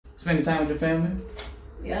Spending time with your family?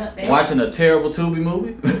 Yeah. Watching a terrible Tubi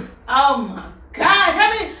movie? Oh my gosh.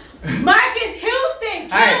 How many? Marcus Houston.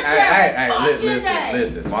 Hey,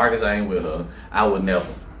 listen. Marcus, I ain't with her. I would never.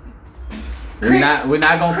 We're not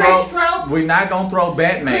gonna throw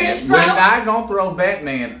Batman. We're not gonna throw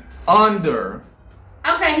Batman under.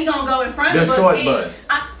 Okay, he gonna go in front of the short bus.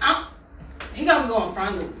 He gonna go in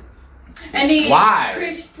front of him. And then why?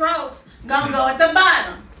 Chris Strokes gonna go at the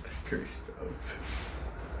bottom. Chris Strokes.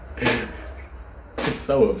 It's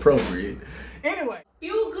so appropriate. Anyway.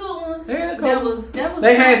 You good ones.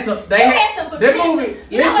 They had some.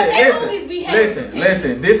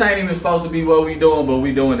 Listen. This ain't even supposed to be what we doing, but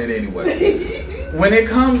we doing it anyway. When it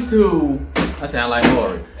comes to, I sound like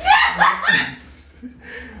Maury.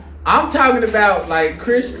 I'm talking about like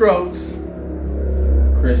Chris Strokes,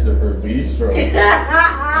 Christopher B. Strokes.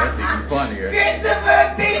 That's even funnier.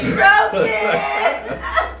 Christopher B. Strokes.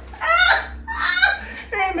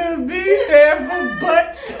 And the B stand for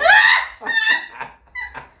butt.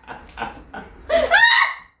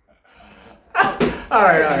 All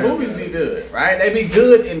right. Movies be good, right? They be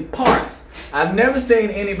good in parts. I've never seen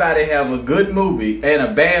anybody have a good movie and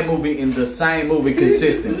a bad movie in the same movie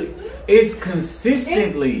consistently. It's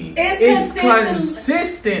consistently. It's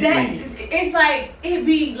consistently. It's like it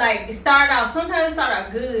be like sometimes it start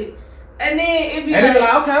out good, and then it be like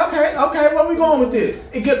okay, where we going with this?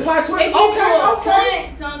 It get plot twist. It gets to a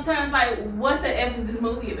point sometimes like what the F is this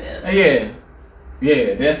movie about?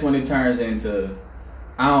 Yeah, that's when it turns into.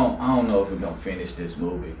 I don't know if we're gonna finish this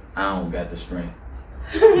movie. I don't got the strength.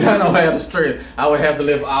 I don't have the strength. I would have to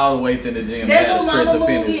lift all the way to the gym. That little mama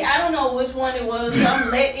movie, I don't know which one it was.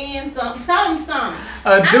 Some let in, some.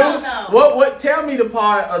 I don't know. What? Tell me the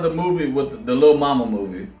part of the movie with the little mama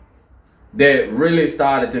movie that really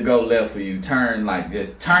started to go left for you. Turn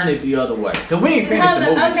it the other way. Cause we ain't finished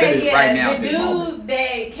the movie to this right now. The dude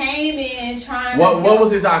that came in trying. What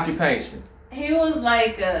was his occupation? He was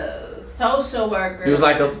like a social worker. He was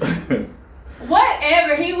like a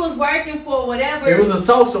whatever. He was working for whatever. He was a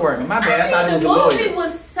social worker. My bad. I thought he was a lawyer. The movie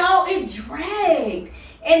was it dragged,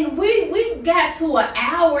 and we got to an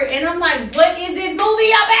hour, and I'm like, what is this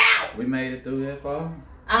movie about? We made it through that far.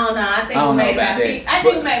 I don't know. I think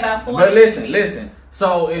we made about 40. But listen.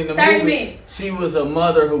 So in the 30 movie, minutes. She was a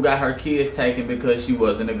mother who got her kids taken because she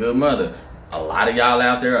wasn't a good mother. A lot of y'all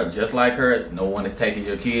out there are just like her. No one is taking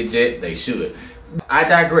your kids yet. They should. I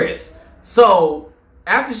digress. So,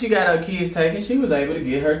 after she got her kids taken, she was able to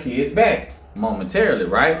get her kids back momentarily,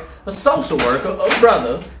 right? A social worker, a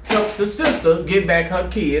brother, helped the sister get back her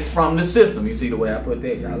kids from the system. You see the way I put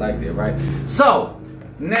that? Y'all like that, right? So,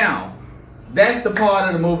 now, that's the part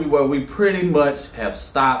of the movie where we pretty much have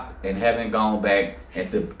stopped and haven't gone back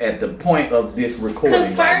at the point of this recording.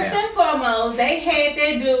 Because first and foremost, they had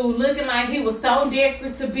that dude looking like he was so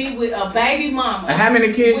desperate to be with a baby mama. And how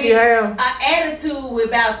many kids she have? An attitude with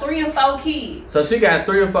about 3 or 4 kids. So she got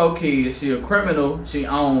 3 or 4 kids. She a criminal. She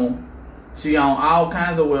on all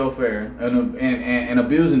kinds of welfare and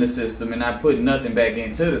abusing the system and not putting nothing back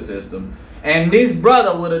into the system. And this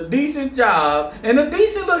brother with a decent job, and a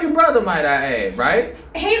decent looking brother, might I add, right?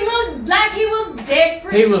 He looked like he was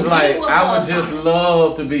desperate. He was like, I would just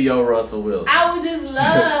love to be your Russell Wilson. I would just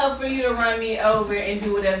love for you to run me over and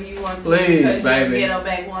do whatever you want to. Please, because baby. You're a ghetto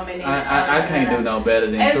black woman. And I can't do no better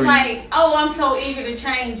than it's 3. It's like, oh, I'm so eager to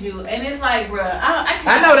change you. And it's like, bruh, I can't.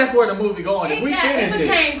 I know that's where the movie going. If we finish it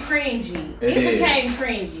became cringy. It became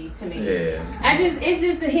cringy to me. Yeah. It's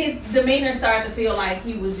just that his demeanor started to feel like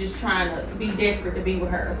he was just trying to be desperate to be with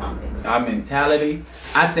her or something. Our mentality,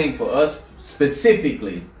 I think for us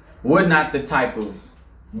specifically, we're not the type of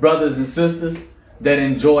brothers and sisters that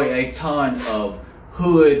enjoy a ton of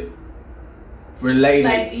hood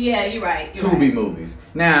related you're right. Tubi movies.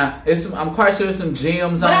 Now, I'm quite sure there's some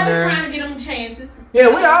gems on there. But I've been trying to get them chances.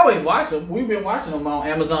 Yeah, we always watch them. We've been watching them on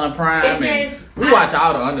Amazon Prime. And we watch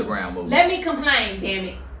all the underground movies. Let me complain, damn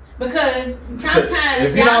it. Because sometimes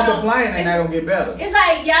if you don't complain, they're not gonna get better. It's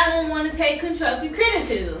like y'all don't want to take constructive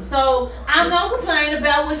criticism. So I'm gonna complain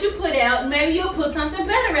about what you put out. Maybe you'll put something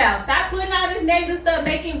better out. Stop putting all this negative stuff,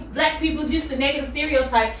 making black people just a negative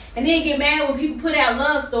stereotype, and then get mad when people put out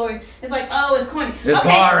love stories. It's like, oh, it's corny. It's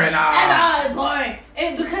boring. It's boring.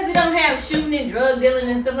 And because it don't have shooting and drug dealing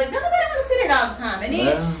and stuff like that, nobody want to see that all the time. And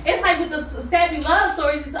then it's like with the sappy love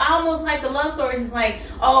stories, it's almost like the love stories is like,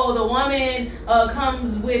 oh, the woman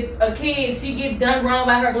comes with a kid, she gets done wrong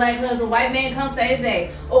by her black husband, white man comes save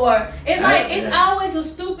day. Or it's like it's always a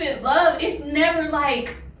stupid love. It's never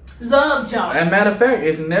like Love Jones. As a matter of fact,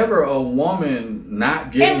 it's never a woman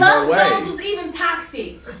not getting and her way. Love Jones was even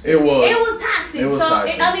toxic. It was. It was toxic. It was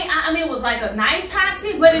toxic. I mean, it was like a nice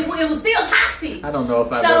toxic, but it was still toxic. I don't know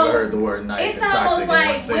if I've ever heard the word nice and toxic. It's almost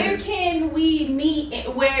like, where can we meet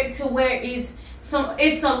where it's a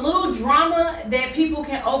little drama that people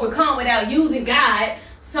can overcome without using God.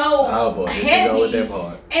 So heavy. Go with that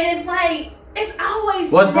part. And it's like, it's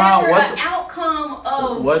always an outcome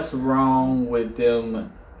of... What's wrong with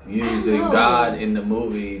them using God in the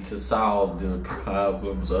movie to solve the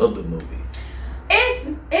problems of the movie?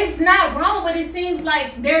 It's not wrong, but it seems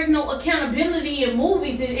like there's no accountability in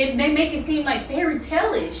movies, and they make it seem like fairy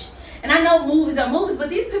tale-ish. And I know movies are movies, but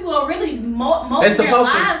these people are really most of their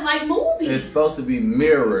lives like movies. It's supposed to be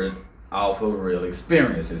mirrored off of real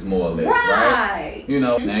experiences, more or less, right? You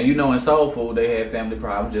know, now in soul food they have family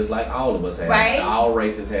problems just like all of us have. Right. All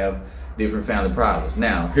races have different family problems.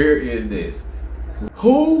 Now, here is this: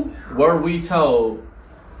 who were we told,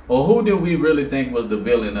 or who did we really think was the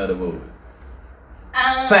villain of the movie?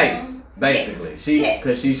 Faith, basically.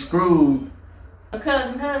 Because she screwed a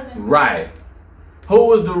cousin's husband. Right. Who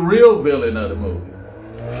was the real villain of the movie?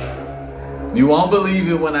 You won't believe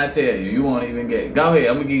it when I tell you. You won't even get it. Go ahead.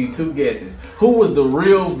 I'm going to give you 2 guesses. Who was the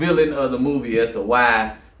real villain of the movie as to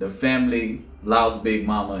why the family lost Big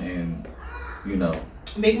Mama and,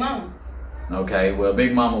 Big Mama. Okay. Well,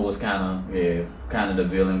 Big Mama was kind of the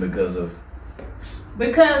villain because of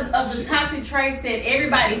the toxic traits that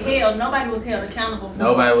everybody held. Nobody was held accountable for.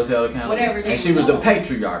 Nobody was held accountable. Whatever. And she was the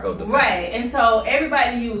patriarch of the family. Right. And so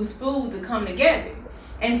everybody used food to come together.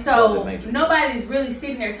 And so nobody's really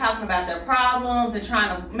sitting there talking about their problems and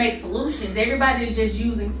trying to make solutions. Everybody's just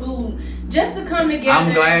using food just to come together.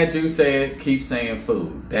 I'm glad you keep saying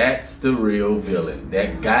food. That's the real villain.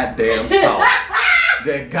 That goddamn salt.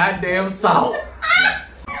 That goddamn salt.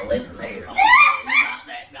 Now listen here.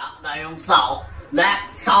 That goddamn salt. That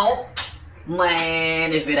salt.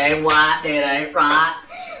 Man, if it ain't white, it ain't right.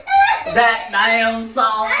 That damn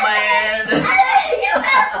salt, man.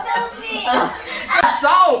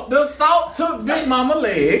 The salt took Big Mama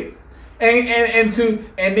leg, and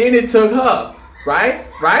then it took her, right?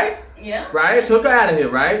 Yeah. Right? It took her out of here,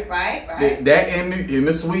 right? Right. That in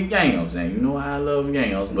the sweet yams, and you know how I love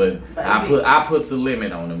yams, but I put a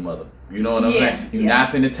limit on them, mother. You know what I'm saying? You're not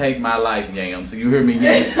finna take my life, yams. You hear me,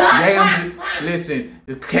 yams? Yams, listen,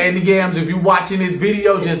 candy yams. If you watching this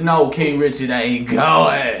video, just know King Richard ain't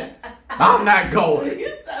going. I'm not going.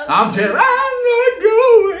 I'm not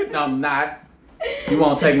going. I'm not. You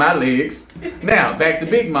won't take my legs. Now, back to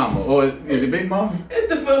Big Mama. Or is it Big Mama? It's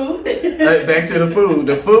the food. Back to the food.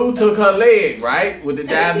 The food took her leg, right? With the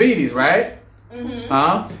diabetes, right?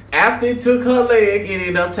 Mm-hmm. After it took her leg, it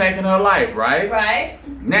ended up taking her life, right? Right.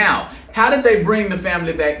 Now, how did they bring the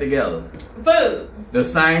family back together? Food. The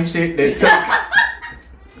same shit that took...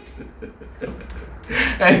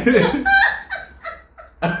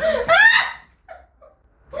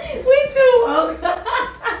 We too woke.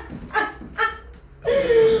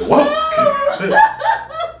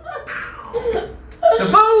 The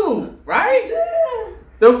food, right?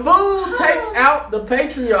 The food takes out the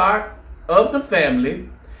patriarch of the family.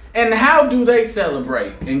 And how do they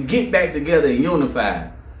celebrate and get back together and unify?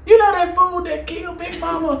 You know that food that killed Big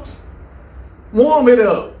Mama? Warm it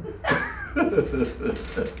up.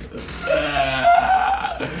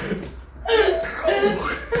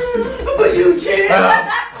 Would you chill?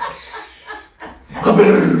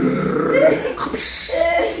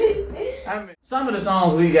 I mean, some of the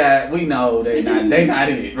songs we know they not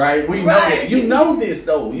it, right? We know it. You know this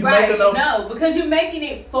though. You no, because you're making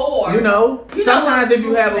it for. Sometimes if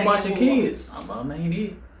you have a bunch of kids, some of them ain't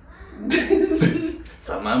it.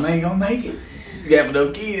 Some of them ain't gonna make it. You have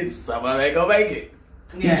enough kids, some of them ain't gonna make it.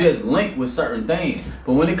 Yeah. You just link with certain things.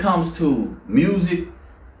 But when it comes to music,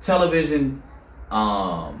 television,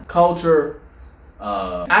 culture,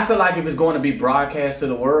 I feel like if it's going to be broadcast to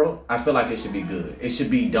the world, I feel like it should be good. It should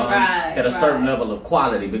be done at a certain level of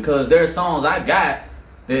quality, because there are songs I got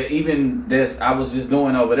that I was just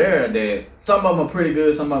going over there that some of them are pretty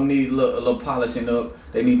good, some of them need a little polishing up.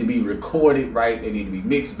 They need to be recorded right. They need to be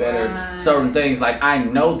mixed better. Certain things, like I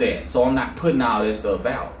know that, so I'm not putting all that stuff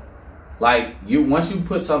out. Like once you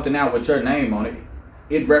put something out with your name on it,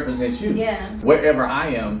 it represents you. Yeah. Wherever I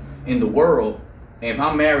am in the world. And if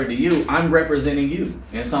I'm married to you, I'm representing you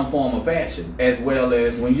in some form of fashion. As well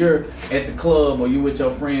as when you're at the club or you with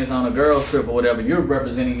your friends on a girls trip or whatever, you're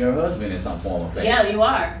representing your husband in some form of fashion. Yeah, you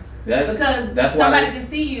are. That's somebody can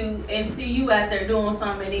see you and see you out there doing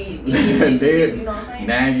something. You know what I'm saying?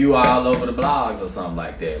 Now you all over the blogs or something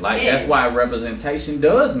like that. That's why representation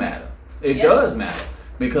does matter. It does matter.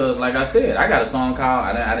 Because like I said, I got a song called,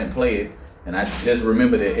 I didn't play it, and I just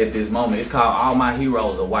remembered it at this moment. It's called All My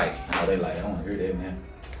Heroes Are White. Oh, they like, I want to hear that, man.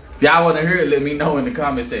 If y'all want to hear it, let me know in the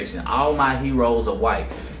comment section. All my heroes are white.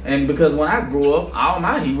 And because when I grew up, all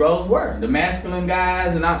my heroes were the masculine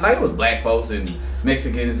guys, and like it was black folks and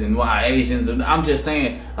Mexicans and Asians. And I'm just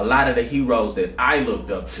saying, a lot of the heroes that I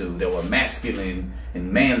looked up to that were masculine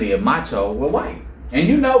and manly and macho were white. And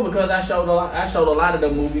you know, because I showed a lot of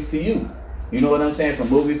them movies to you. You know what I'm saying? From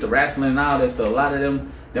movies to wrestling and all that stuff, a lot of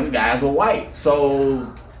them guys were white.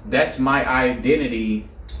 So that's my identity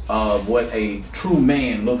of what a true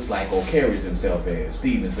man looks like or carries himself as.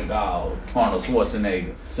 Steven Seagal, Arnold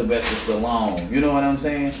Schwarzenegger, Sylvester Stallone. You know what I'm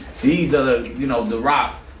saying? These are the, you know, The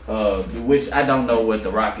Rock, which I don't know what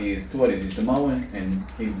The Rock is. What is he, Samoan? And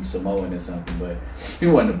he's Samoan or something, but he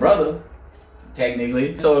wasn't a brother,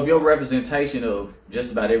 technically. So if your representation of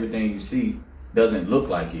just about everything you see doesn't look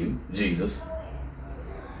like you, Jesus,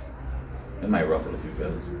 it might ruffle a few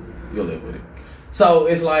feathers. You'll live with it. So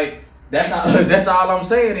it's like, that's all I'm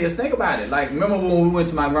saying is, think about it. Like, remember when we went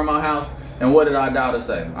to my grandma's house, and what did our daughter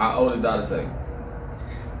say? Our oldest daughter say?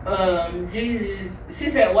 Jesus. She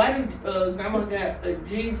said, why did grandma got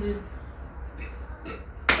Jesus?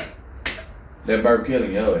 That bird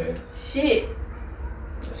killing your ass. Shit.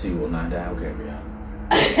 She will not die. Okay, Brianna.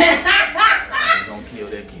 I'm gonna kill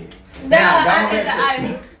that kid. No, I had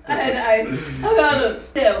the ice.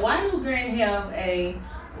 Okay, look. Why do Granny have a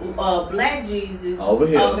black Jesus over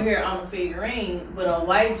here on the figurine, but a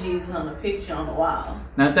white Jesus on the picture on the wall?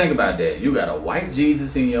 Now think about that. You got a white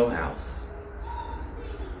Jesus in your house.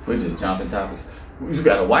 We're just jumping topics. You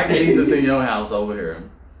got a white Jesus in your house over here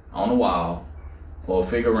on the wall, or a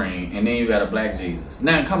figurine, and then you got a black Jesus.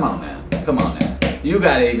 Now come on now. You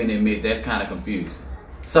gotta even admit that's kind of confusing.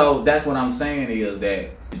 So that's what I'm saying is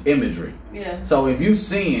that imagery. Yeah. So if you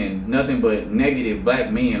seeing nothing but negative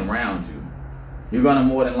black men around you, you're gonna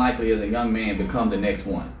more than likely, as a young man, become the next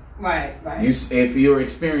one. Right. If you're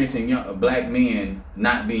experiencing black men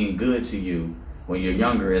not being good to you when you're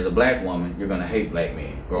younger as a black woman, you're gonna hate black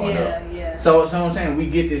men growing up. Yeah. So I'm saying, we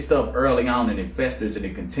get this stuff early on, and it festers and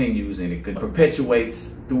it continues and it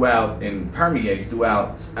perpetuates throughout and permeates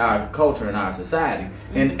throughout our culture and our society.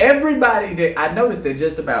 Mm-hmm. And everybody that I noticed that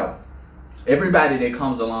just about everybody that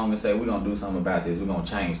comes along and say, we're gonna do something about this, we're gonna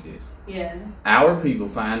change this. Yeah. Our people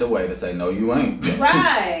find a way to say, no, you ain't.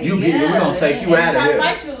 Right. We're gonna take you out of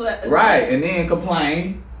here. Right. And then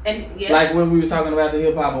complain. And like when we was talking about the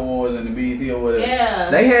hip hop awards and the BET or whatever. Yeah.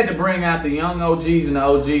 They had to bring out the young OGs and the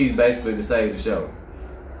OGs basically to save the show.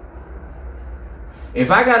 If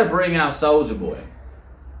I gotta bring out Soulja Boy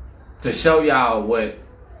to show y'all what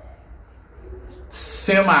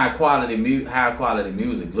high quality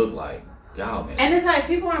music look like, y'all man. And it's like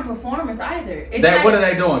people aren't performers either. What are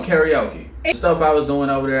they doing? Karaoke. Stuff I was doing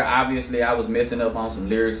over there, obviously I was messing up on some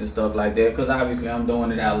lyrics and stuff like that, because obviously I'm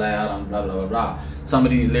doing it out loud, I'm blah blah blah blah. Some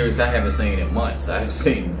of these lyrics I haven't seen in months. I haven't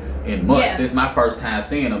seen in months. Yeah. This is my first time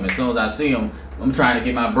seeing them. As soon as I see them, I'm trying to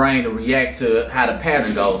get my brain to react to how the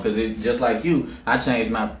pattern goes, because it's just like you, I change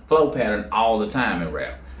my flow pattern all the time in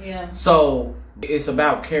rap. Yeah. So it's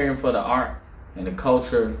about caring for the art and the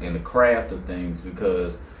culture and the craft of things,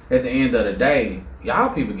 because at the end of the day,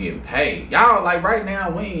 y'all people getting paid. Y'all, like right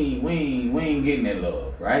now, we ain't getting that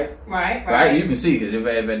love, right? Right. You can see, because if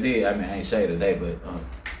I did, I mean, I ain't shade today, but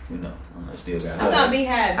you know, I still got her. I'm gonna be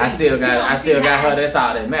happy. I still got her. That's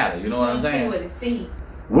all that matters. You know what I'm saying? See.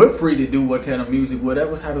 We're free to do what kind of music,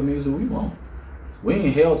 whatever type of music we want. We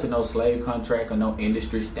ain't held to no slave contract or no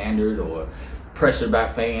industry standard or pressured by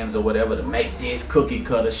fans or whatever to make this cookie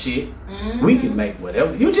cutter shit. Mm-hmm. We can make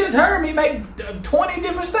whatever. You just heard me make 20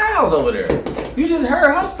 different styles over there. You just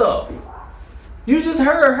heard her stuff.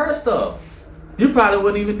 You probably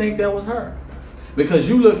wouldn't even think that was her, because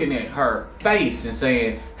you looking at her face and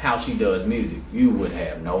saying how she does music. You would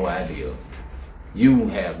have no idea. You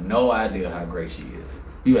have no idea how great she is.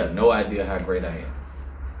 You have no idea how great I am.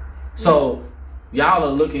 So y'all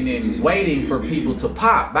are looking and waiting for people to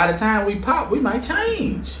pop. By the time we pop, we might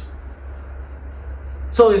change.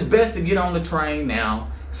 So it's best to get on the train now,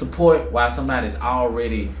 support while somebody's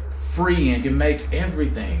already free and can make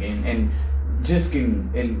everything and just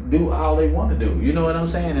can and do all they want to do. You know what I'm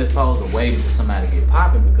saying? As opposed to waiting for somebody to get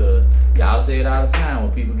popping, because y'all say it all the time,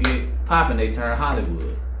 when people get popping, they turn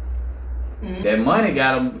Hollywood. Mm-hmm. That money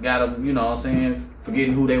got them, you know what I'm saying,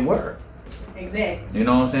 forgetting who they were. Exactly. You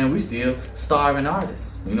know what I'm saying? We still starving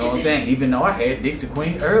artists. You know what I'm saying? Even though I had Dixie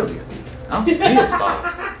Queen earlier, I'm still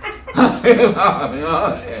starving. You know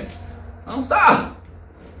what I'm saying? I'm starving.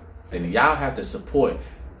 And y'all have to support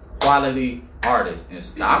quality artists and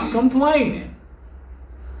stop complaining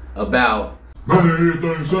about Man,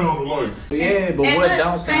 everything sounded like. Yeah, but what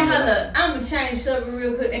don't sound like? I'm gonna change something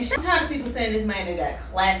real quick. And I'm tired of people saying this man that got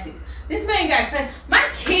classics. This man got classics. My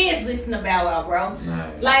kids listen to Bow Wow, bro.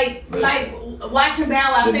 Right. Like watching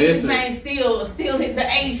Bow Wow, I think this man still hit the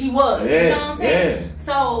age he was. Yeah, you know what I'm saying? Yeah.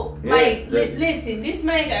 So listen, this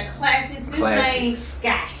man got classics. This man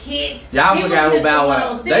got hits. Y'all forgot who Bow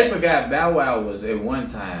Wow. They forgot Bow Wow was at one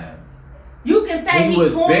time. You can say he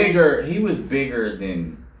was corny. bigger. He was bigger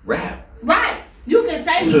than rap. Right. You can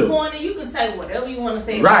say he corny. You can say whatever you want to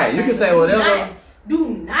say. Right. You can say whatever. Do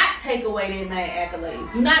not take away that man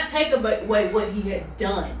accolades. Do not take away what he has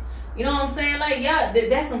done. You know what I'm saying? Like y'all,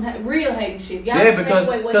 that's some real hating shit. Y'all yeah,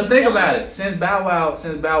 because think about it. Since Bow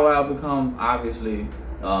Wow become obviously,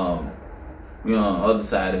 other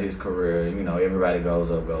side of his career. You know, everybody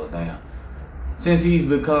goes up, goes down. Since he's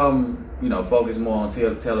become, focused more on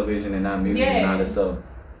television and not music and all that stuff.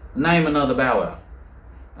 Name another Bow Wow.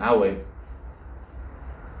 I'll wait.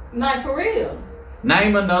 Like for real.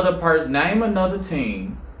 Name another person. Name another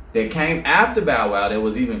team that came after Bow Wow that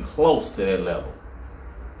was even close to that level.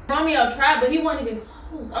 Romeo tried, but he wasn't even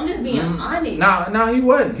close. I'm just being honest. No, he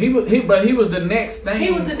wasn't. But he was the next thing.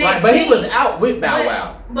 He was the next but thing. he was out with Bow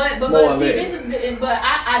Wow. But see,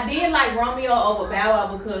 I did like Romeo over Bow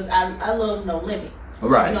Wow because I love No Limit.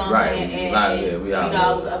 Right, you know what right. I'm saying?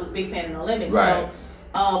 I was a big fan of No Limit. Right.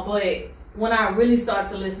 So, but when I really started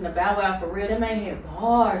to listen to Bow Wow for real, that man had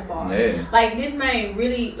bars. Yeah. Like this man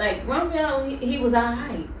really, like Romeo, he was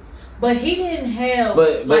alright, but he didn't have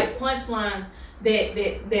like punchlines that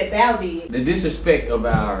Bow did. The disrespect of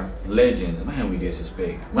our legends, man, we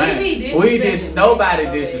disrespect. Nobody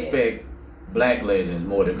disrespect black legends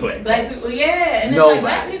more than black people. Yeah, and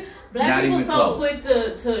nobody. It's like black people so quick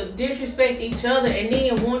to disrespect each other, and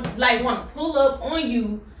then want to pull up on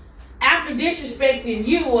you after disrespecting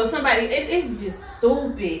you or somebody. It's just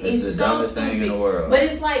stupid. It's the dumbest thing in the world. But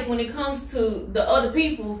it's like when it comes to the other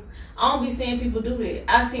peoples, I don't be seeing people do that.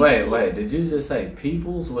 I see. Wait. Did you just say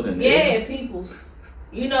peoples with an S? Yeah, peoples.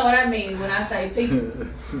 You know what I mean when I say peoples.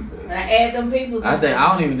 When I add them peoples. I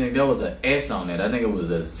don't even think there was an S on it. I think it was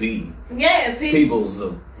a Z. Yeah, peoples.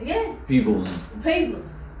 Peoples. Peoples.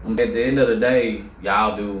 At the end of the day,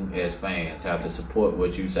 y'all do as fans have to support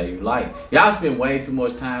what you say you like. Y'all spend way too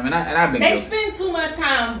much time, and I've been. They spend too much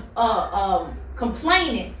time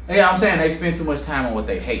complaining. Yeah, I'm saying they spend too much time on what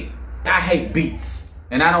they hate. I hate beats,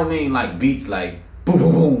 and I don't mean like beats like boom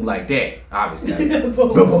boom boom like that. Obviously, like,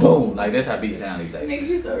 boom boom boom like that's how beats sound these days. Nigga,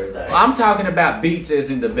 you so retarded. I'm talking about beats as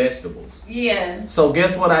in the vegetables. Yeah. So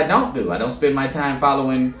guess what I don't do? I don't spend my time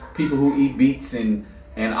following people who eat beets and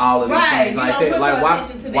all of these things like that. Like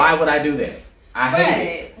why would I do that? I hate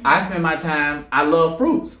it. I spend my time. I love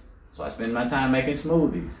fruits, so I spend my time making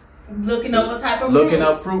smoothies, looking up what type of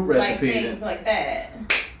fruit recipes, like things like that.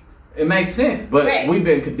 It makes sense, but we've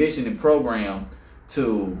been conditioned and programmed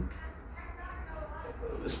to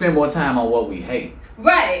spend more time on what we hate.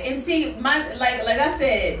 Right, and see, like I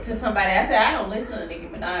said to somebody, I don't listen to Nicki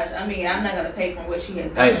Minaj. I mean, I'm not gonna take from what she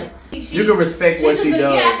has done. You can respect what she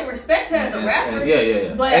does. Yeah, I can respect her as a rapper.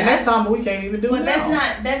 Yeah. But and that's something we can't even do. But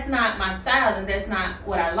that's not my style, and that's not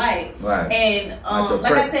what I like. Right. And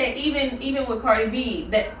like I said, even with Cardi B,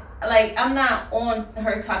 that like I'm not on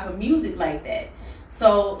her type of music like that.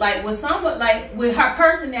 So like with her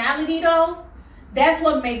personality though, that's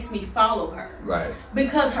what makes me follow her. Right.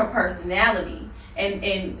 Because her personality.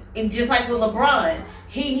 And just like with LeBron,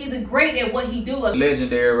 he's great at what he do.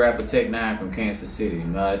 Legendary rapper Tech-9 from Kansas City.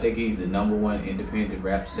 I think he's the #1 independent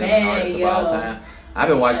rap selling artist of all time. I've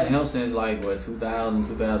been watching him since 2000,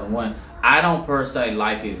 2001. I don't per se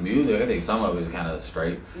like his music. I think some of it is kind of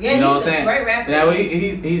straight. Yeah, you know what I'm saying? Great rapper. Now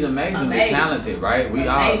he's amazingly talented, right? We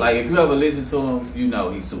all like if you ever listen to him, you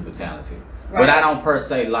know he's super talented. Right. But I don't per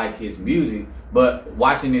se like his music. But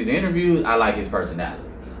watching his interviews, I like his personality.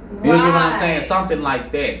 You know what I'm saying? Something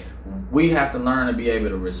like that. We have to learn to be able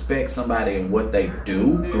to respect somebody and what they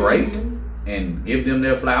do great and give them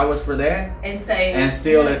their flowers for that. And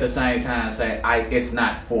still at the same time say, it's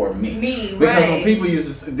not for me. Because when people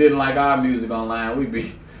didn't like our music online, we'd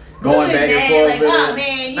be going back and forth. Like, oh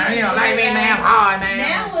man, you don't like me, man, I'm hard, man.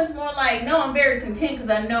 Now it's more like, no, I'm very content because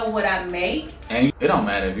I know what I make. And it don't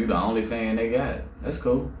matter if you're the only fan they got. That's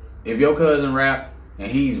cool. If your cousin rap,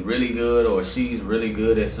 and he's really good or she's really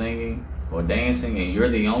good at singing or dancing and you're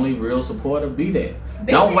the only real supporter, be that.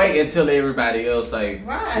 Don't wait until everybody else say,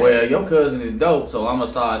 well, your cousin is dope, so I'm going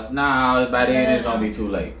to start. Nah, by then it's going to be too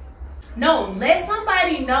late. No, let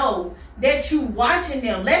somebody know that you watching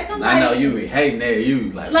them. Let somebody. I know you be hating that.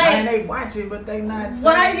 You like man, they watching, but they not saying.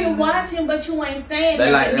 Why are you watching, but you ain't saying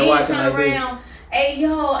they nothing? They watching turn around Hey,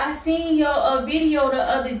 yo, I seen your video the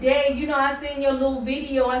other day. You know, I seen your little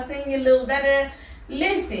video. I seen your little da-da.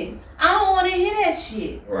 Listen, I don't want to hear that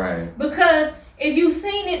shit. Right. Because if you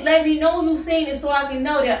seen it, let me know you seen it so I can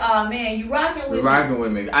know that, oh, man, you rocking with me. You're rocking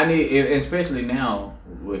with me. I need, especially now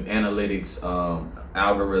with analytics,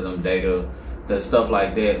 algorithm, data, the stuff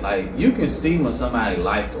like that. Like, you can see when somebody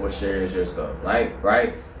likes or shares your stuff,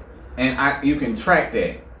 right? And you can track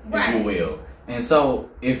that, if you will. And so,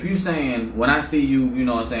 if you saying, when I see you, you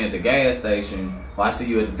know what I'm saying, at the gas station, or I see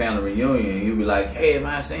you at the family reunion, you be like, hey,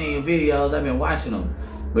 man, I seen your videos, I've been watching them.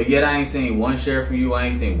 But yet I ain't seen one share from you, I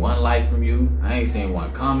ain't seen one like from you, I ain't seen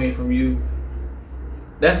one comment from you.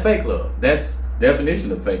 That's fake love. That's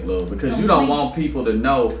definition of fake love, because you don't want people to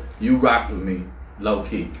know you rock with me low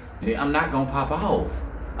key. I'm not gonna pop off.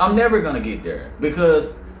 I'm never gonna get there,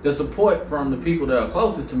 because the support from the people that are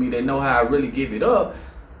closest to me, that know how I really give it up,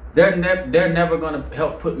 they're never gonna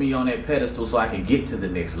help put me on that pedestal so I can get to the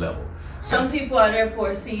next level. Some people are there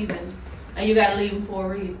for a season, and you gotta leave them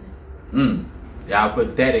for a reason. Y'all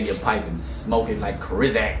put that in your pipe and smoke it like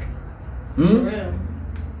Krizak. For real.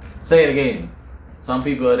 Say it again. Some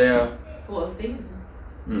people are there For a season.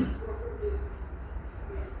 and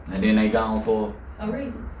then they gone for A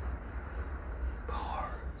reason.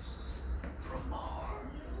 Mars. From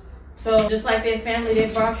Mars. So just like that family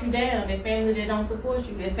that brought you down, that family that don't support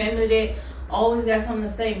you, that family that always got something to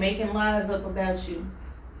say, making lies up about you.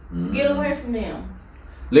 Get away from them.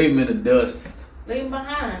 Leave them in the dust. Leave them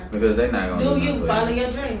behind. Because they're not gonna Do you follow your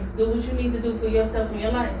dreams? Do what you need to do for yourself and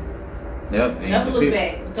your life. Yep. Never look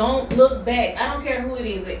back. Don't look back. I don't care who it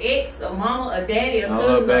is, an ex, a mama, a daddy, a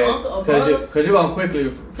cousin, an uncle, a brother. Because you're gonna quickly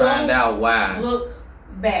find out why. Look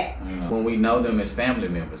back. When we know them as family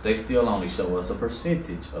members, they still only show us a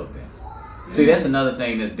percentage of them. See, that's another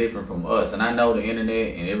thing that's different from us. And I know the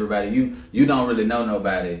internet and everybody, you don't really know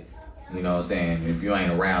nobody, you know what I'm saying, if you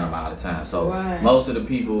ain't around them all the time. So most of the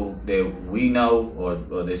people that we know or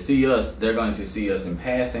that see us, they're going to see us in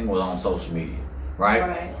passing or on social media,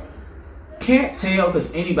 right? Can't tell,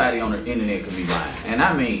 because anybody on the internet could be lying. And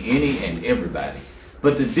I mean any and everybody.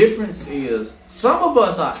 But the difference is, some of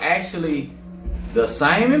us are actually the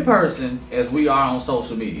same in person as we are on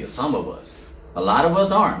social media. Some of us. A lot of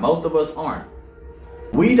us aren't. Most of us aren't.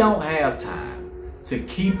 We don't have time to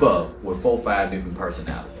keep up with 4 or 5 different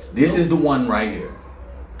personalities. This is the one right here.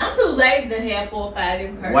 I'm too lazy to have 4 or 5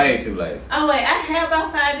 different personalities. Way too lazy. Oh wait, I have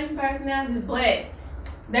about 5 different personalities, but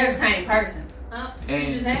they're the same person.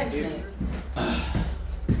 She just has it.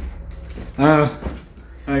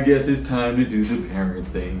 I guess it's time to do the parent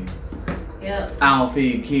thing. Yep. I don't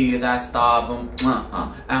feed kids, I starve them.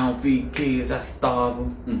 I don't feed kids, I starve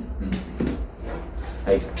them.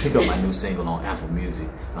 Hey, pick up my new single on Apple Music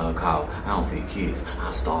called I Don't Feed Kids, I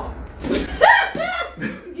Starve Them.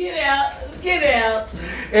 Get out.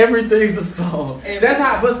 Everything's the song. That's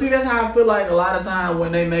how I feel like a lot of times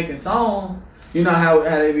when they making songs, you know how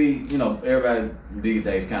they be, you know, everybody these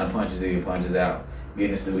days kind of punches in, punches out, get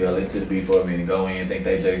in the studio, listen to the beat for a minute, go in, think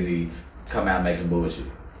they Jay-Z, come out and make some bullshit.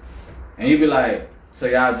 And you be like, so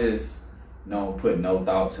y'all just, you know, put no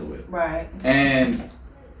thought to it. Right. And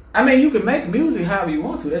I mean, you can make music however you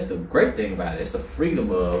want to. That's the great thing about it. It's the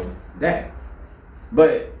freedom of that.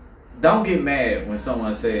 But don't get mad when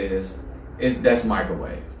someone says that's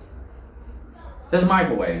microwave. That's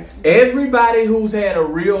microwave. Everybody who's had a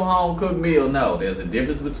real home cooked meal know there's a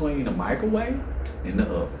difference between the microwave and the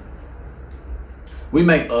oven. We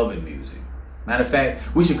make oven music. Matter of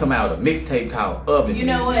fact, we should come out with a mixtape called Oven You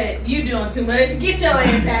know Music. what? You doing too much. Get your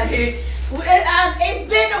ass out here. It's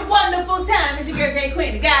been a wonderful time. It's your girl J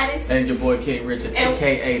Queen, the goddess. And your boy K.M.E,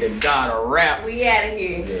 a.k.a. the God of Rap. We out of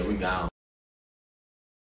here. Yeah, we gone.